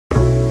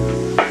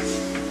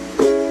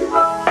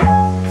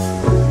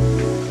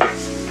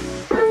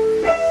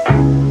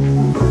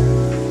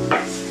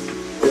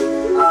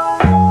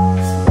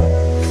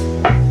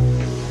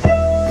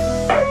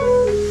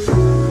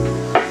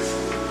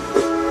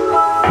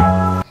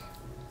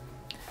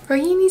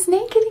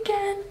naked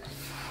again.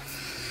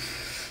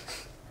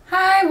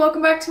 Hi,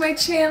 welcome back to my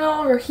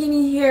channel.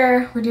 Rohini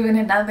here. We're doing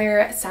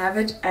another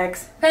Savage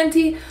X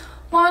Fenty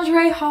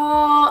lingerie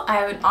haul. I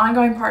have an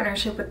ongoing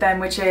partnership with them,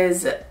 which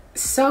is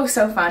so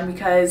fun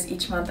because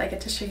each month I get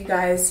to show you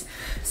guys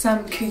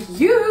some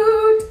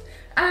cute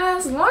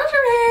ass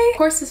lingerie. Of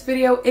course, this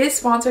video is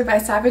sponsored by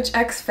Savage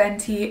X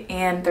Fenty,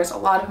 and there's a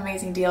lot of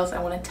amazing deals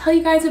I want to tell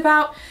you guys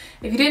about.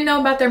 If you didn't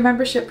know about their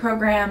membership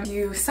program,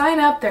 you sign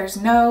up, there's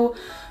no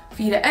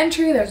fee to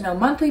entry, there's no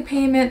monthly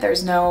payment,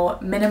 there's no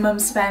minimum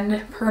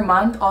spend per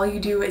month. All you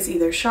do is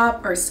either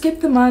shop or skip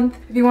the month.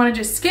 If you want to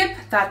just skip,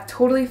 that's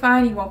totally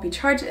fine. You won't be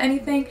charged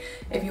anything.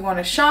 If you want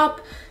to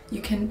shop,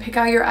 you can pick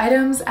out your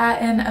items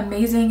at an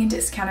amazing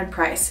discounted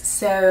price.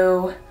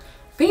 So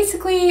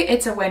basically,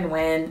 it's a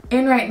win-win.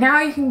 And right now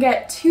you can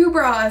get two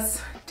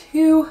bras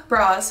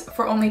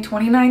for only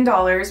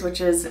 $29,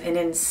 which is an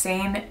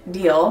insane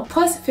deal,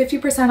 plus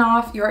 50%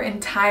 off your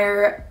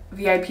entire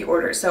VIP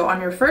order. So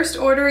on your first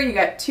order, you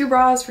get two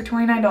bras for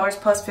 $29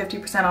 plus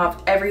 50%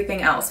 off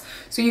everything else.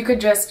 So you could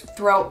just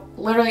throw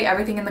literally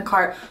everything in the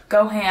cart,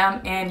 go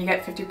ham, and you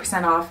get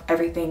 50% off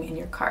everything in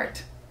your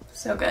cart.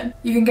 So good.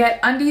 You can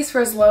get undies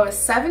for as low as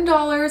 $7,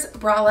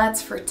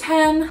 bralettes for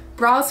 $10,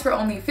 bras for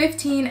only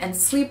 $15, and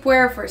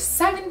sleepwear for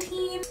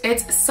 $17.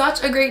 It's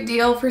such a great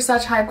deal for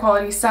such high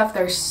quality stuff.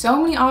 There's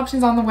so many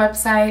options on the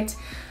website.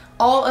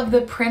 All of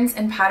the prints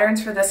and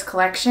patterns for this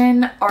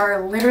collection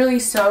are literally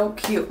so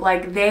cute.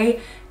 Like, they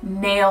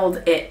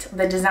nailed it.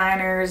 The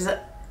designers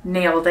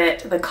nailed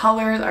it. The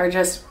colors are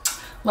just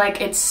like,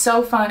 it's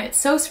so fun, it's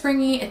so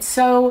springy, it's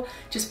so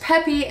just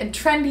peppy and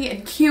trendy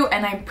and cute,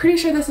 and I'm pretty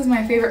sure this is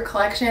my favorite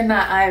collection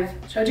that I've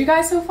showed you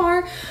guys so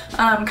far.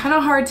 Kind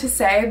of hard to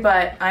say,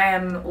 but I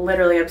am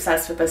literally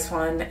obsessed with this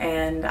one,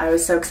 and I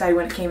was so excited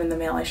when it came in the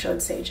mail. I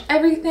showed Sage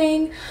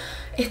everything.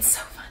 It's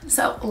so fun.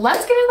 So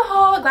let's get into the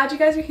haul. Glad you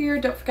guys are here.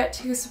 Don't forget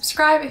to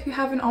subscribe if you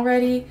haven't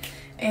already,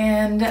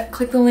 and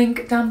click the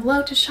link down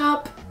below to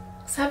shop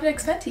Savage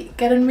X Fenty.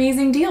 Get an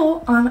amazing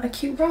deal on a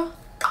cute bra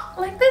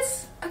like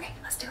this. Okay,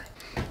 let's do it.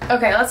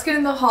 Okay, let's get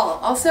in the haul.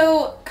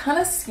 Also, kind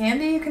of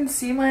scandy. You can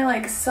see my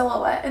like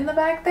silhouette in the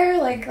back there.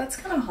 Like, that's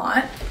kind of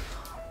hot.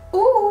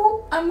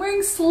 Ooh, I'm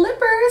wearing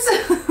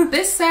slippers.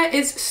 This set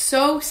is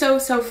so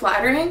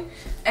flattering,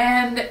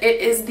 and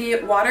it is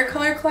the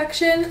watercolor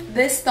collection.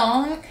 This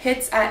thong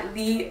hits at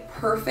the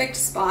perfect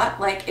spot.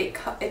 Like,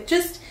 it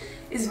just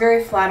is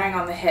very flattering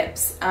on the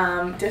hips.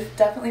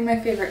 Definitely my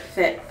favorite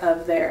fit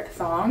of their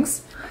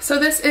thongs. So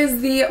this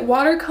is the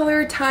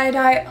watercolor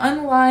tie-dye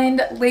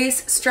unlined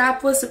lace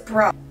strapless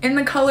bra in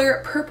the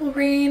color Purple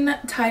Rain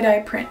tie-dye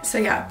print. So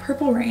yeah,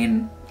 Purple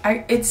Rain.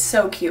 It's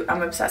so cute.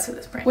 I'm obsessed with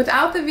this print.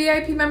 Without the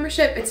VIP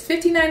membership, it's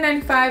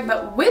 $59.95,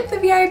 but with the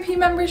VIP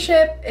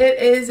membership,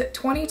 it is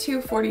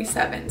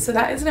 $22.47. So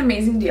that is an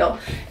amazing deal.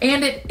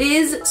 And it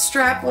is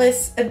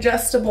strapless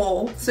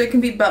adjustable, so it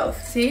can be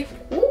both. See?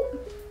 Ooh.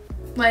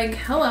 Like,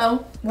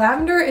 hello.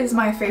 Lavender is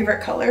my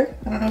favorite color.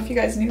 I don't know if you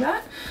guys knew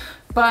that,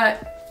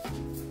 but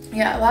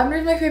yeah, lavender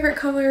is my favorite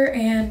color,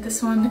 and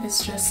this one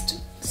is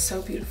just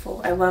so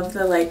beautiful. I love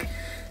the like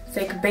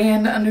thick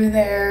band under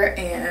there,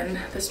 and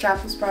the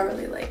strapless bra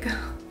really like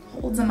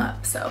holds them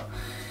up. So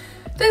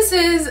this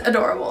is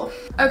adorable.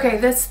 Okay,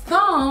 this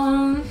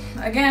thong,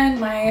 again,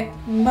 my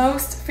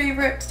most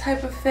favorite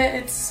type of fit.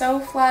 It's so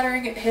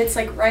flattering. It hits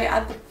like right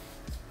at the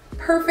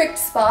perfect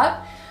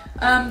spot.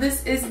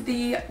 This is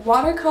the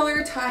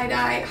watercolor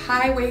tie-dye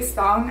high waist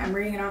thong. I'm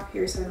reading it off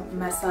here so I don't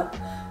mess up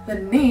the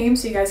name,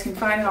 so you guys can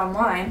find it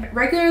online.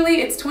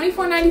 Regularly it's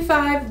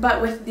 $24.95, but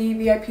with the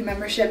VIP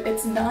membership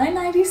it's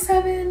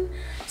 $9.97.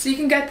 So you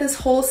can get this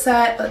whole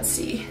set, let's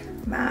see,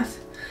 math.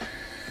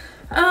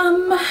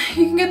 You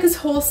can get this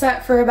whole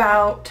set for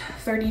about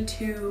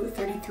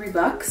 33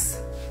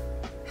 bucks.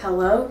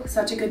 Hello,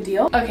 such a good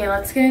deal. Okay,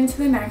 let's get into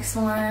the next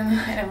one.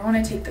 I never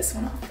want to take this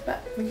one off,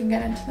 but we can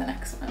get into the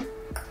next one.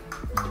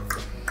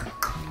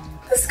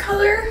 This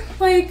color,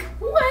 like,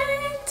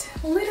 what?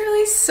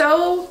 Literally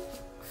so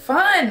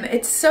fun.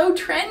 It's so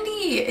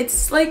trendy.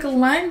 It's like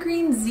lime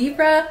green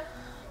zebra.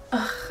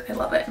 Ugh, I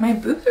love it. My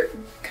boobs are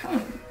kind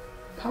of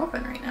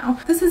popping right now.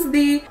 This is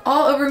the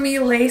All Over Me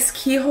lace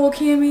keyhole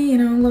cami, you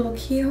know, little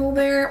keyhole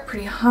there.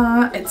 Pretty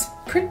hot. It's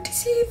pretty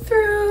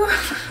see-through.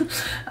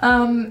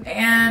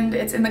 And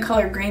it's in the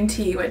color green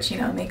tea, which, you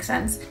know, makes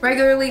sense.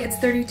 Regularly it's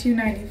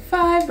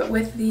 $32.95, but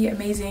with the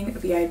amazing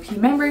VIP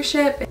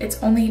membership,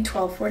 it's only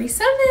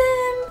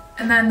 $12.47.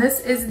 And then this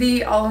is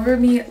the All Over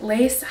Me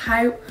lace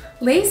high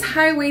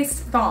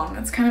waist thong.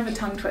 It's kind of a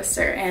tongue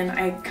twister, and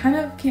I kind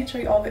of can't show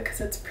you all of it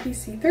because it's pretty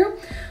see-through.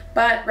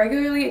 But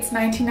regularly it's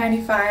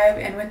 $19.95,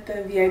 and with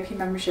the VIP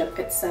membership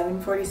it's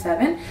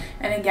 $7.47.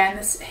 And again,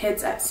 this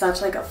hits at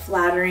such like a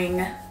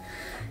flattering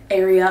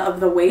area of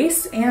the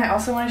waist. And I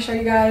also want to show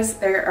you guys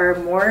there are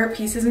more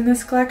pieces in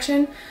this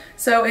collection.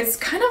 So it's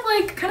kind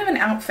of an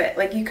outfit.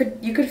 Like, you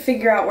could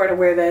figure out where to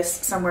wear this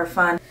somewhere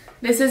fun.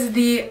 This is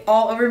the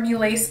All Over Me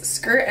lace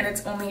skirt, and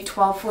it's only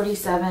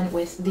 $12.47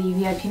 with the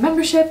VIP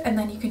membership. And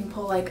then you can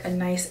pull like a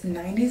nice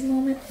 90s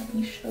moment. Let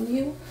me show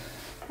you.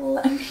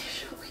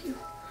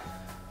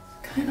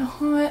 kind of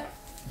hot.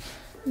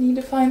 Need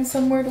to find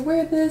somewhere to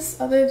wear this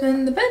other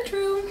than the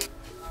bedroom.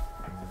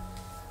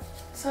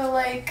 So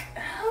like,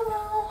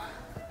 hello.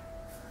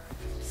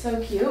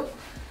 So cute.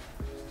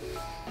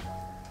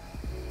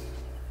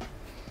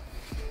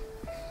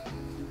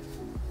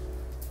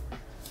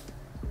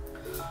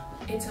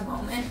 It's a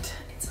moment.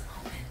 It's a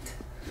moment.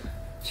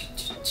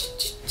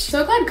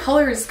 So glad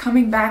color is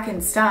coming back in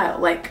style.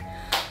 Like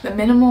the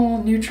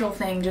minimal neutral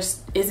thing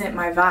just isn't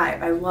my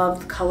vibe. I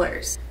love the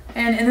colors.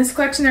 And in this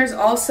collection there's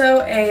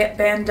also a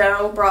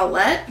bandeau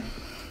bralette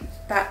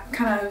that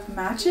kind of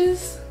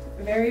matches.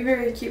 Very,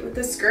 very cute with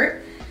the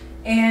skirt.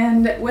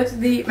 And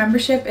with the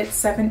membership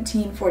it's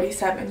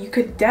 $17.47. You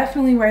could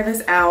definitely wear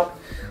this out.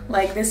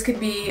 Like this could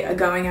be a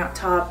going out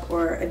top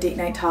or a date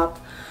night top.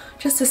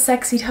 Just a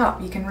sexy top.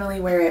 You can really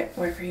wear it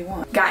wherever you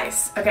want.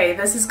 Guys, okay,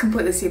 this is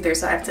completely see-through,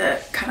 so I have to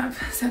kind of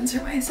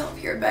censor myself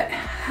here, but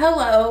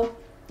hello.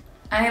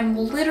 I am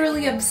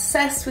literally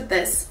obsessed with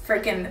this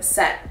freaking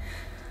set.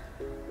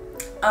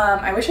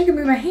 I wish I could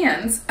move my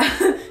hands.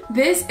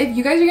 This, if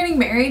you guys are getting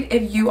married,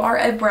 if you are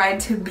a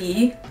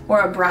bride-to-be,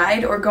 or a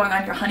bride, or going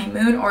on your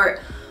honeymoon, or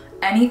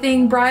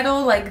anything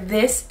bridal, like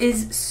this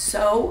is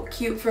so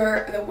cute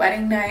for the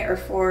wedding night or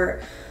for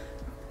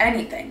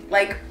anything.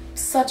 Like,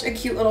 such a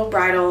cute little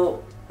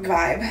bridal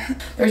vibe.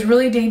 There's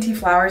really dainty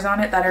flowers on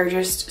it that are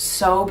just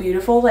so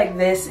beautiful. Like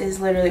this is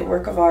literally a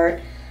work of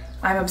art.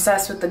 I'm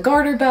obsessed with the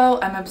garter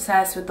belt. I'm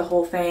obsessed with the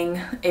whole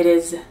thing. It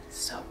is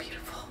so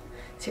beautiful.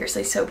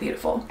 Seriously, so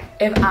beautiful.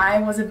 If I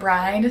was a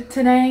bride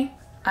today,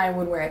 I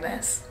would wear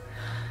this.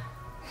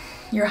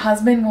 Your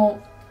husband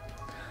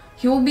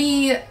he will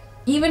be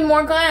even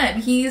more glad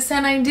he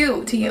said I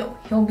do to you.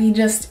 He'll be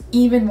just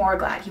even more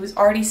glad. He was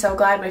already so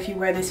glad, but if you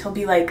wear this, he'll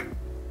be like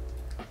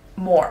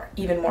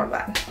even more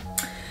glad.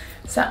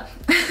 So,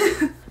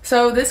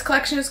 so this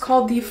collection is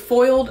called the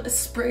Foiled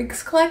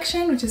Sprigs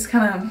collection, which is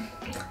kind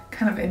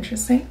of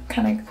interesting,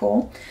 kind of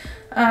cool.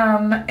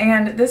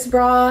 And this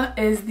bra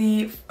is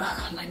the, oh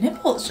god, my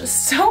nipple is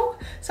just so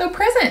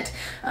present.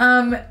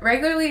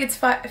 Regularly it's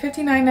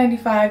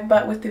 $59.95,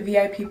 but with the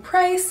VIP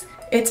price,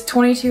 it's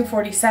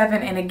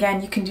 $22.47, and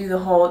again, you can do the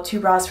whole 2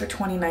 bras for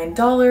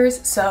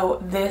 $29.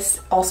 So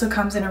this also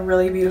comes in a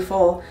really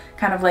beautiful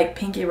kind of like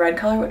pinky red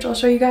color, which I'll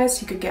show you guys.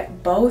 So you could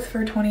get both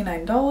for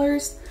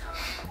 $29.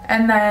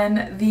 And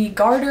then the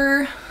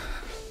garter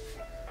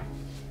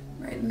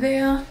right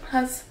there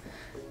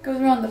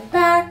goes around the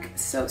back.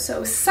 So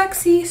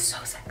sexy,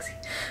 so sexy.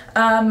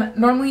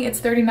 Normally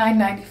it's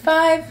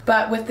 $39.95,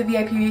 but with the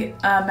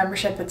VIP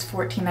membership, it's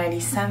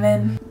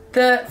 $14.97.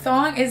 The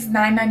thong is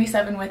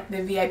 $9.97 with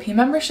the VIP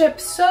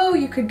membership, so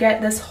you could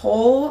get this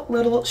whole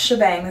little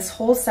shebang, this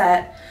whole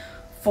set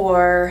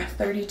for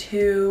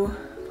 $32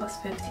 plus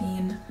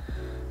 $15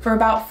 for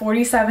about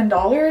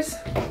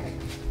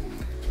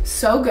 $47.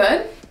 So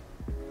good.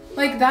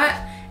 Like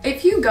that,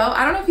 if you go,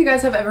 I don't know if you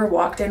guys have ever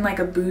walked in like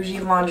a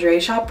bougie lingerie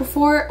shop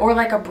before, or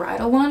like a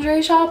bridal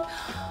lingerie shop.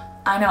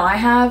 I know I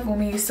have. When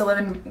we used to live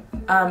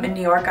in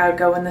New York, I would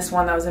go in this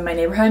one that was in my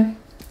neighborhood.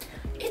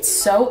 It's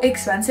so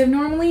expensive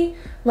normally.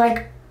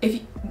 Like,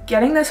 if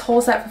getting this whole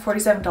set for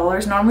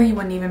 $47, normally you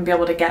wouldn't even be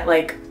able to get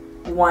like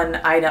one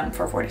item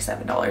for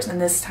 $47,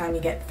 and this time you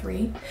get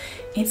 3.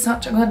 It's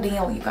such a good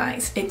deal, you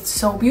guys. It's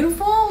so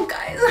beautiful,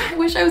 guys. I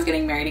wish I was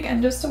getting married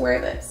again just to wear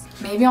this.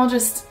 Maybe I'll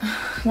just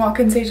walk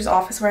in Sage's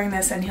office wearing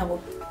this and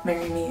he'll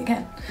marry me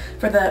again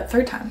for the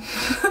 3rd time.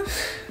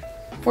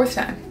 4th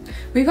time.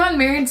 We've gotten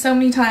married so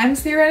many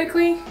times,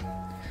 theoretically.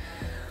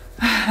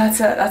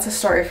 That's a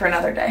story for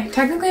another day.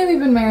 Technically, we've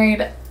been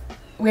married,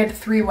 we had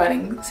 3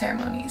 wedding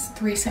ceremonies,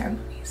 3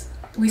 ceremonies.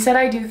 We said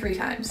I do 3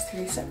 times,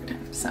 3 separate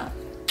times, so.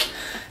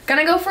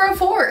 Gonna go for a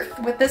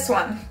 4th with this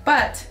one,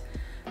 but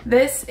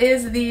this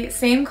is the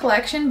same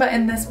collection, but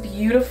in this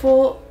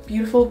beautiful,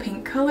 beautiful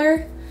pink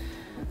color.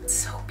 It's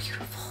so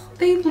beautiful.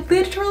 They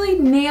literally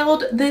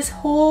nailed this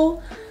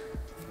whole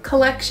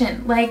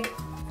collection. Like,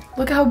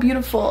 look how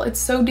beautiful. It's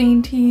so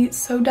dainty,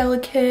 so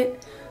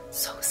delicate,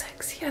 so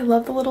sexy. I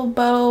love the little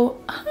bow.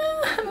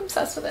 I'm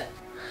obsessed with it.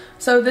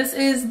 So this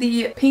is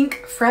the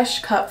pink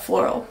fresh cut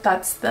floral.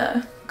 That's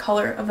the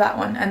color of that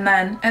one. And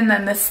then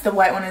the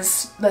white one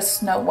is the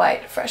snow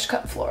white fresh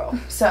cut floral.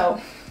 So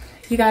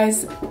you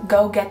guys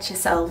go get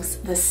yourselves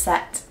this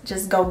set.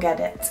 Just go get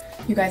it.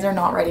 You guys are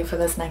not ready for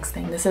this next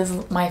thing. This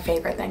is my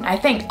favorite thing. I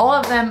think all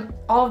of them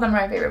are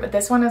my favorite, but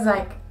this one is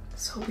like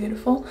so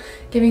beautiful.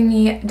 Giving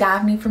me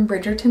Daphne from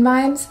Bridgerton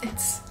vibes.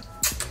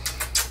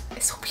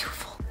 It's so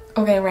beautiful.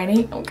 Okay,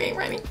 ready? Okay,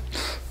 ready.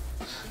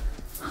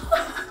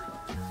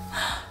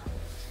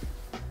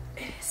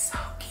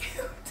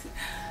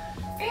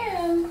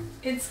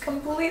 It's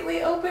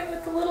completely open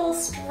with the little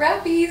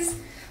strappies,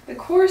 the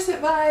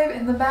corset vibe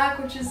in the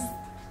back, which is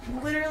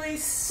literally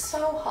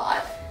so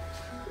hot.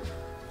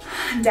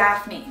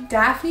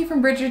 Daphne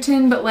from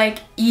Bridgerton, but like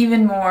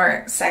even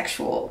more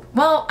sexual.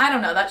 Well, I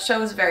don't know, that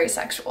show is very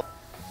sexual.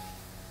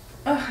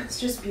 Oh, it's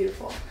just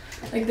beautiful.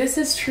 Like this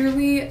is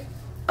truly,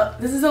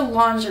 this is a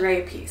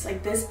lingerie piece.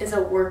 Like this is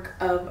a work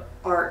of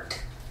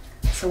art.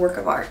 just a work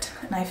of art,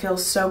 and I feel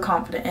so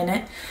confident in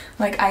it.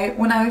 Like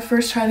when I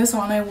first tried this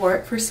on, I wore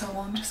it for so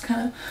long, just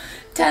kind of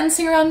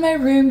dancing around my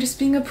room, just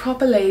being a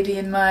proper lady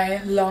in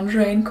my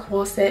lingerie and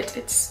corset.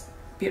 It's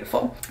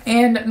beautiful.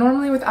 And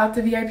normally without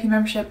the VIP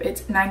membership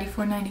it's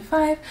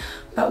 $94.95,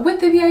 but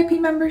with the VIP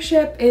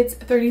membership it's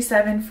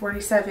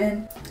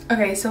 $37.47.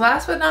 Okay, so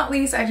last but not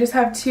least, I just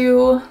have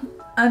two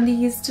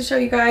undies to show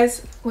you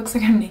guys. Looks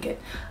like I'm naked.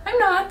 I'm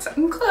not.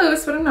 I'm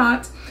close, but I'm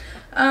not.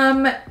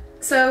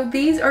 So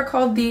these are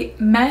called the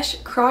Mesh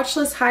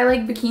Crotchless High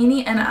Leg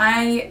Bikini, and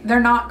they're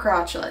not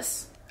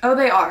crotchless. Oh,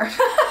 they are.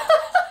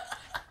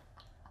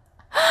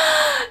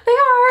 They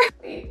are.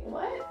 Wait,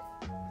 what?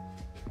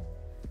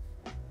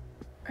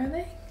 Are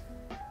they?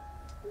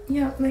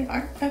 Yeah, they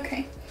are.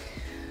 Okay.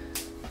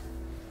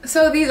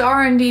 So these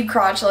are indeed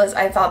crotchless.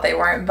 I thought they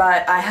weren't,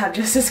 but I have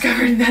just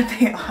discovered that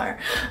they are.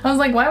 I was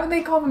like, why would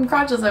they call them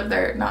crotchless if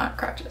they're not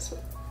crotchless?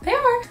 They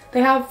are. They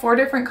have 4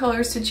 different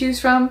colors to choose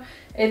from.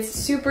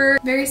 It's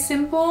very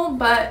simple,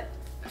 but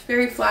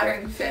very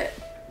flattering fit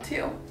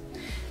too.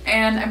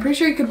 And I'm pretty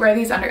sure you could wear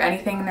these under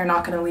anything and they're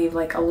not gonna leave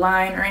like a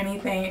line or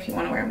anything if you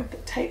wanna wear them with a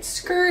tight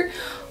skirt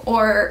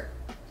or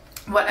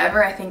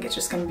whatever. I think it's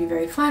just gonna be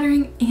very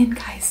flattering. And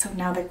guys, so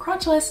now they're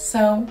crotchless,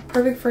 so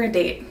perfect for a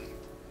date.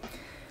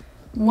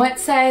 What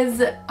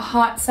says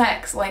hot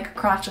sex like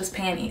crotchless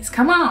panties?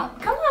 Come on,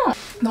 come on.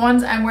 The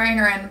ones I'm wearing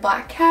are in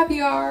black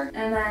caviar,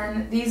 and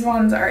then these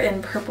ones are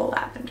in purple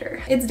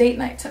lavender. It's date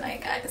night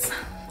tonight, guys,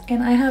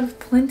 and I have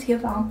plenty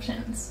of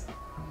options.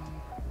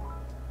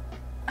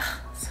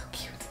 So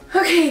cute.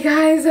 Okay,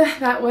 guys,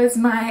 that was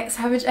my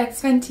Savage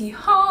X Fenty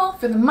haul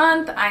for the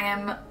month. I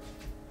am,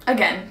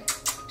 again,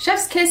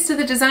 chef's kiss to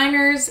the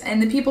designers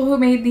and the people who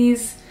made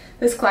this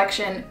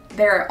collection.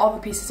 All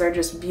the pieces are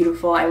just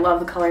beautiful. I love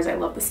the colors, I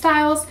love the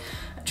styles.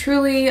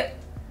 Truly,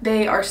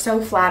 they are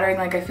so flattering.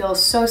 Like, I feel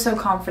so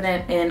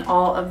confident in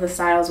all of the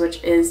styles,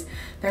 which is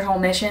their whole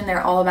mission.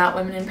 They're all about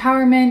women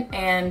empowerment,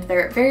 and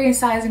they're very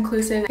size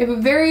inclusive. They have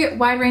a very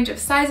wide range of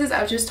sizes.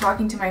 I was just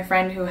talking to my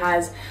friend who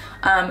has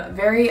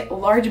very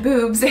large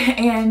boobs,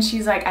 and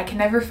she's like, I can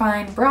never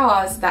find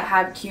bras that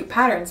have cute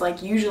patterns.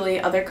 Like,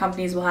 usually other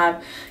companies will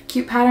have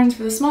cute patterns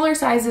for the smaller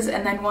sizes,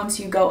 and then once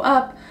you go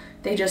up,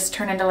 they just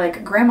turn into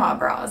like grandma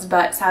bras.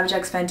 But Savage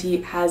X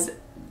Fenty has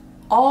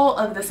all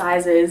of the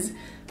sizes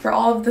for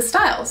all of the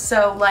styles.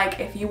 So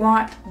like, if you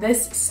want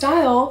this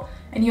style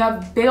and you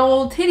have big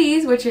old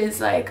titties, which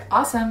is like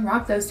awesome,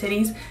 rock those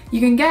titties,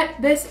 you can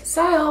get this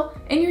style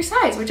in your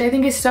size, which I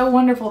think is so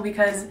wonderful,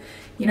 because,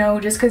 you know,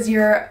 just because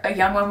you're a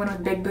young woman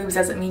with big boobs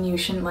doesn't mean you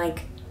shouldn't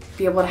like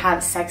be able to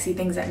have sexy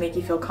things that make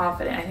you feel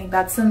confident. I think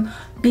that's some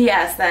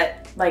BS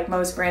that like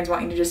most brands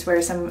want you to just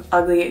wear some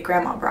ugly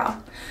grandma bra.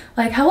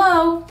 Like,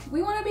 hello,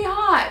 we want to be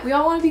hot. We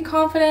all want to be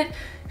confident,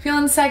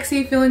 feeling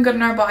sexy, feeling good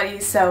in our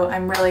bodies. So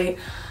I'm really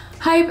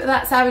hype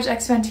that Savage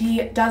X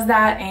Fenty does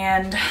that,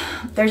 and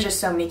there's just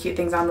so many cute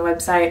things on the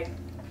website.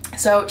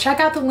 So check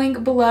out the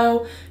link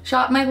below,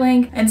 shop my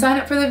link, and sign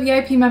up for the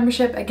VIP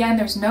membership. Again,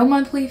 there's no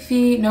monthly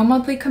fee, no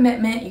monthly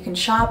commitment. You can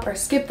shop or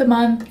skip the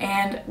month,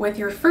 and with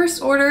your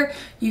first order,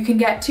 you can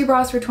get 2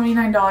 bras for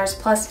 $29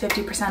 plus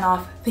 50%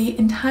 off the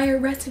entire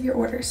rest of your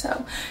order.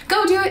 So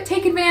go do it,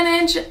 take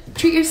advantage,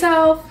 treat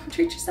yourself,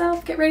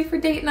 get ready for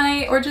date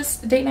night, or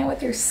just date night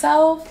with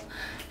yourself.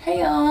 Hey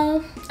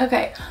y'all.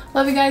 Okay,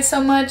 love you guys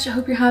so much. I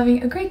hope you're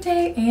having a great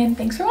day, and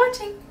thanks for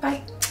watching.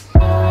 Bye.